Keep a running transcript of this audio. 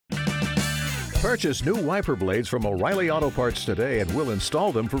Purchase new wiper blades from O'Reilly Auto Parts today and we'll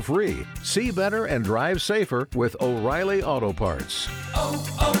install them for free. See better and drive safer with O'Reilly Auto Parts.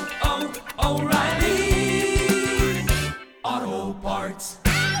 Oh, O'Reilly Auto Parts.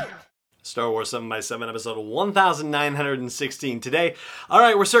 Star Wars 7x7, episode 1916 today. All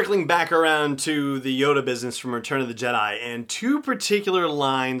right, we're circling back around to the Yoda business from Return of the Jedi, and two particular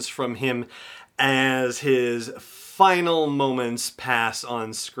lines from him as his final moments pass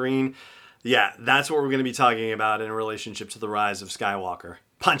on screen. Yeah, that's what we're going to be talking about in relationship to the Rise of Skywalker.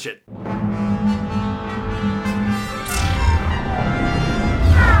 Punch it!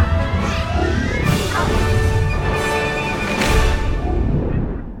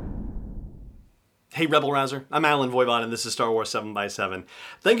 Hey Rebel Rouser, I'm Alan Voivod and this is Star Wars 7x7.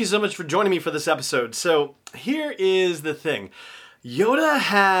 Thank you so much for joining me for this episode. So here is the thing. Yoda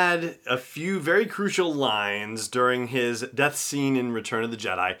had a few very crucial lines during his death scene in Return of the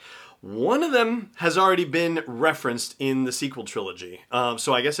Jedi. One of them has already been referenced in the sequel trilogy.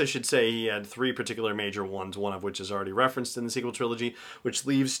 So I guess I should say he had three particular major ones, one of which is already referenced in the sequel trilogy, which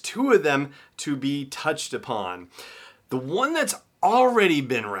leaves two of them to be touched upon. The one that's already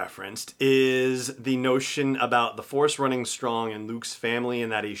been referenced is the notion about the Force running strong in Luke's family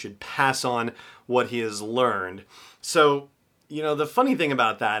and that he should pass on what he has learned. So, the funny thing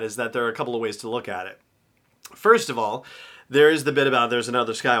about that is that there are a couple of ways to look at it. First of all, there is the bit about there's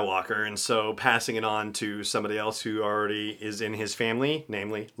another Skywalker, and so passing it on to somebody else who already is in his family,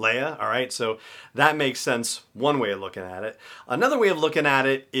 namely Leia, all right? So that makes sense, one way of looking at it. Another way of looking at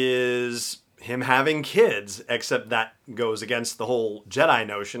it is him having kids, except that goes against the whole Jedi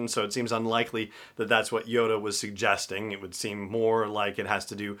notion, so it seems unlikely that that's what Yoda was suggesting. It would seem more like it has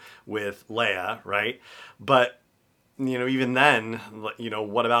to do with Leia, right? But, even then,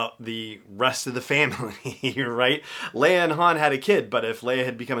 what about the rest of the family, right? Leia and Han had a kid, but if Leia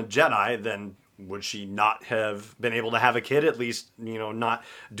had become a Jedi, then would she not have been able to have a kid, at least, not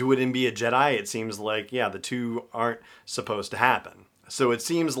do it and be a Jedi? It seems like, the two aren't supposed to happen. So it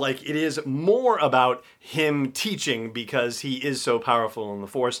seems like it is more about him teaching because he is so powerful in the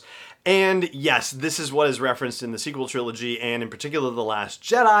Force. And yes, this is what is referenced in the sequel trilogy, and in particular The Last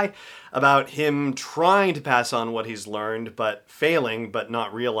Jedi, about him trying to pass on what he's learned, but failing, but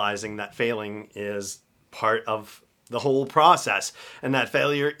not realizing that failing is part of the whole process, and that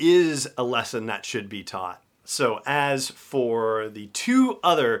failure is a lesson that should be taught. So as for the two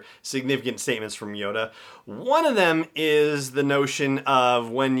other significant statements from Yoda, one of them is the notion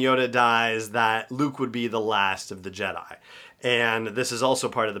of when Yoda dies that Luke would be the last of the Jedi. And this is also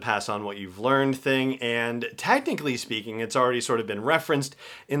part of the pass on what you've learned thing. And technically speaking, it's already sort of been referenced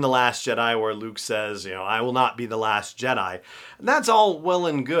in The Last Jedi where Luke says, I will not be the last Jedi. That's all well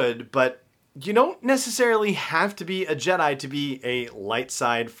and good, but you don't necessarily have to be a Jedi to be a light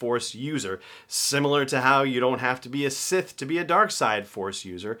side Force user, similar to how you don't have to be a Sith to be a dark side Force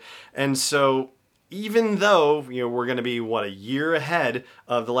user. And so even though, we're going to be, a year ahead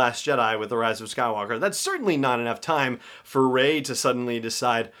of The Last Jedi with The Rise of Skywalker, that's certainly not enough time for Rey to suddenly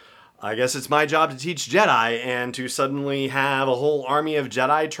decide, I guess it's my job to teach Jedi, and to suddenly have a whole army of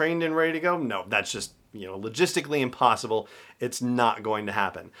Jedi trained and ready to go. No, that's just logistically impossible. It's not going to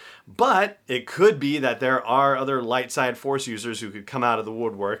happen. But it could be that there are other light side Force users who could come out of the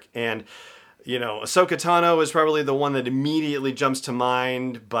woodwork. And, Ahsoka Tano is probably the one that immediately jumps to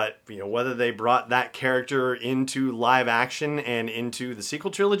mind. But, whether they brought that character into live action and into the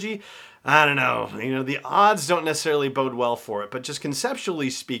sequel trilogy, I don't know. The odds don't necessarily bode well for it, but just conceptually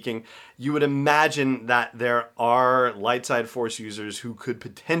speaking, you would imagine that there are light side Force users who could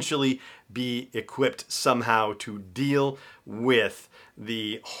potentially be equipped somehow to deal with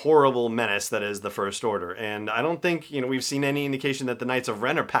the horrible menace that is the First Order. And I don't think, we've seen any indication that the Knights of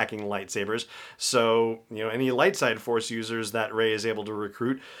Ren are packing lightsabers. So, any light side Force users that Rey is able to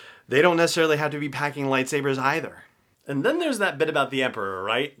recruit, they don't necessarily have to be packing lightsabers either. And then there's that bit about the Emperor,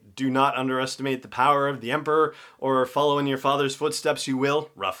 right? Do not underestimate the power of the Emperor, or follow in your father's footsteps you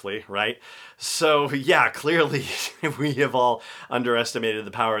will, roughly, right? So yeah, clearly we have all underestimated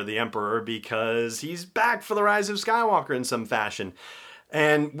the power of the Emperor because he's back for the Rise of Skywalker in some fashion.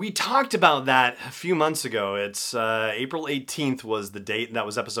 And we talked about that a few months ago. It's April 18th was the date. That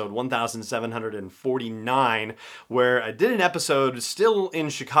was episode 1749, where I did an episode still in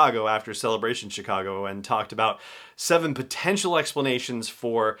Chicago after Celebration Chicago and talked about 7 potential explanations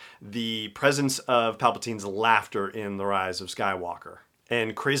for the presence of Palpatine's laughter in The Rise of Skywalker.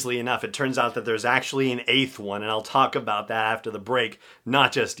 And crazily enough, it turns out that there's actually an 8th one, and I'll talk about that after the break,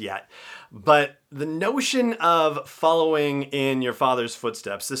 not just yet. But the notion of following in your father's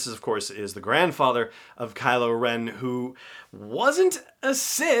footsteps. This, is, of course, is the grandfather of Kylo Ren, who wasn't a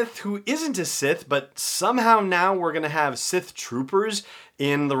Sith, who isn't a Sith, but somehow now we're going to have Sith troopers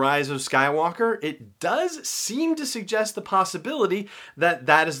in The Rise of Skywalker. It does seem to suggest the possibility that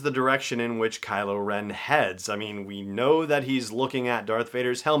that is the direction in which Kylo Ren heads. I mean, we know that he's looking at Darth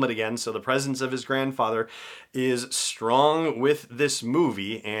Vader's helmet again, so the presence of his grandfather is strong with this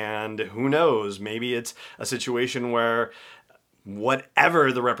movie, and who knows, maybe it's a situation where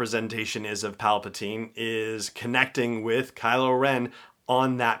whatever the representation is of Palpatine is connecting with Kylo Ren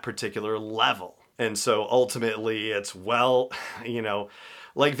on that particular level. And so ultimately it's, well, you know,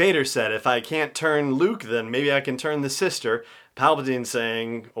 like Vader said, if I can't turn Luke, then maybe I can turn the sister. Palpatine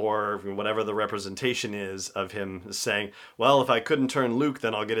saying, or whatever the representation is of him saying, well, if I couldn't turn Luke,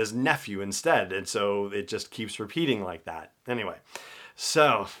 then I'll get his nephew instead. And so it just keeps repeating like that. Anyway.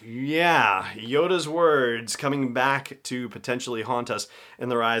 So, yeah, Yoda's words coming back to potentially haunt us in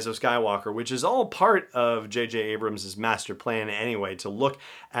The Rise of Skywalker, which is all part of J.J. Abrams' master plan anyway, to look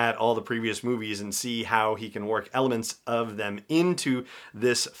at all the previous movies and see how he can work elements of them into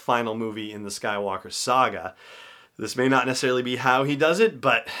this final movie in the Skywalker saga. This may not necessarily be how he does it,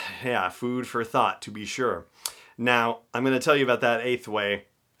 but yeah, food for thought to be sure. Now, I'm going to tell you about that eighth way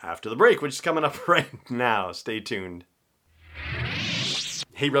after the break, which is coming up right now. Stay tuned.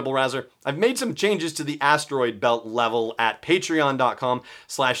 Hey Rebel Rouser, I've made some changes to the asteroid belt level at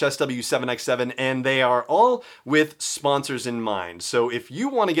patreon.com/SW7X7, and they are all with sponsors in mind. So if you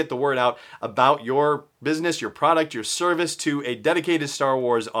want to get the word out about your business, your product, your service to a dedicated Star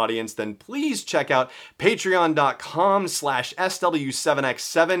Wars audience, then please check out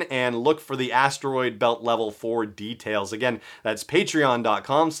patreon.com/SW7X7 and look for the asteroid belt level for details. Again, that's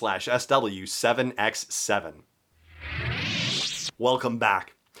patreon.com/SW7X7. Welcome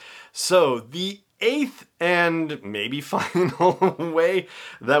back. So the eighth and maybe final way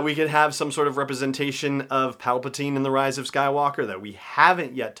that we could have some sort of representation of Palpatine in The Rise of Skywalker that we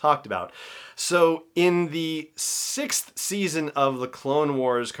haven't yet talked about. So in the 6th season of the Clone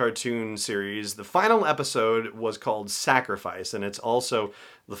Wars cartoon series, the final episode was called Sacrifice, and it's also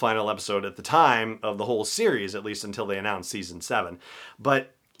the final episode at the time of the whole series, at least until they announced season 7.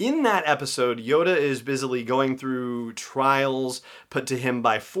 But in that episode, Yoda is busily going through trials put to him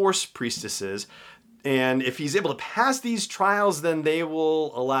by Force priestesses, and if he's able to pass these trials, then they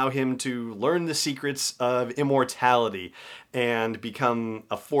will allow him to learn the secrets of immortality and become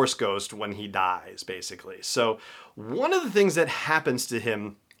a Force ghost when he dies, basically. So one of the things that happens to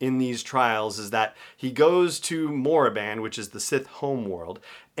him in these trials is that he goes to Moraband, which is the Sith homeworld,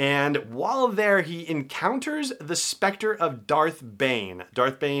 and while there he encounters the specter of Darth Bane.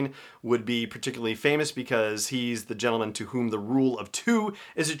 Darth Bane would be particularly famous because he's the gentleman to whom the rule of 2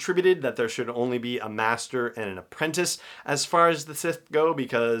 is attributed, that there should only be a master and an apprentice as far as the Sith go,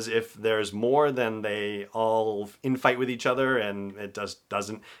 because if there's more, then they all infight with each other and it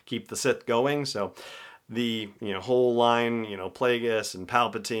doesn't keep the Sith going. So the whole line, Plagueis and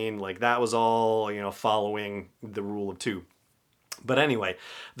Palpatine, like that was all following the rule of 2. But anyway,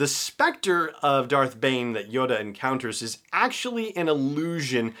 the specter of Darth Bane that Yoda encounters is actually an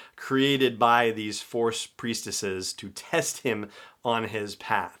illusion created by these Force priestesses to test him on his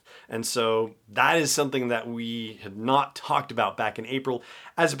path. And so that is something that we had not talked about back in April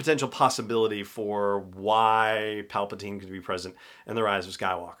as a potential possibility for why Palpatine could be present in The Rise of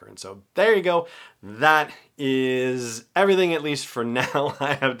Skywalker. And so there you go. That is everything, at least for now,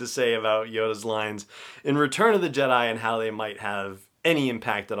 I have to say about Yoda's lines in Return of the Jedi and how they might have any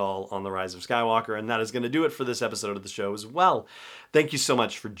impact at all on The Rise of Skywalker. And that is going to do it for this episode of the show as well. Thank you so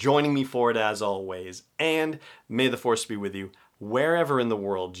much for joining me for it as always, and may the Force be with you wherever in the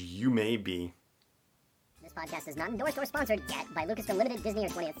world you may be. This podcast is not endorsed or sponsored yet by Lucasfilm Limited, Disney, or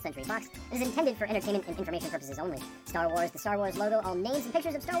 20th Century Fox. It is intended for entertainment and information purposes only. Star Wars, the Star Wars logo, all names and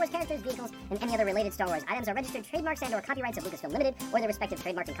pictures of Star Wars characters, vehicles, and any other related Star Wars items are registered trademarks and/or copyrights of Lucasfilm Limited or their respective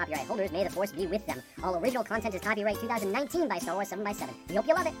trademark and copyright holders. May the Force be with them. All original content is copyright 2019 by Star Wars 7x7. We hope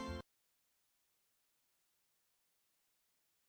you love it.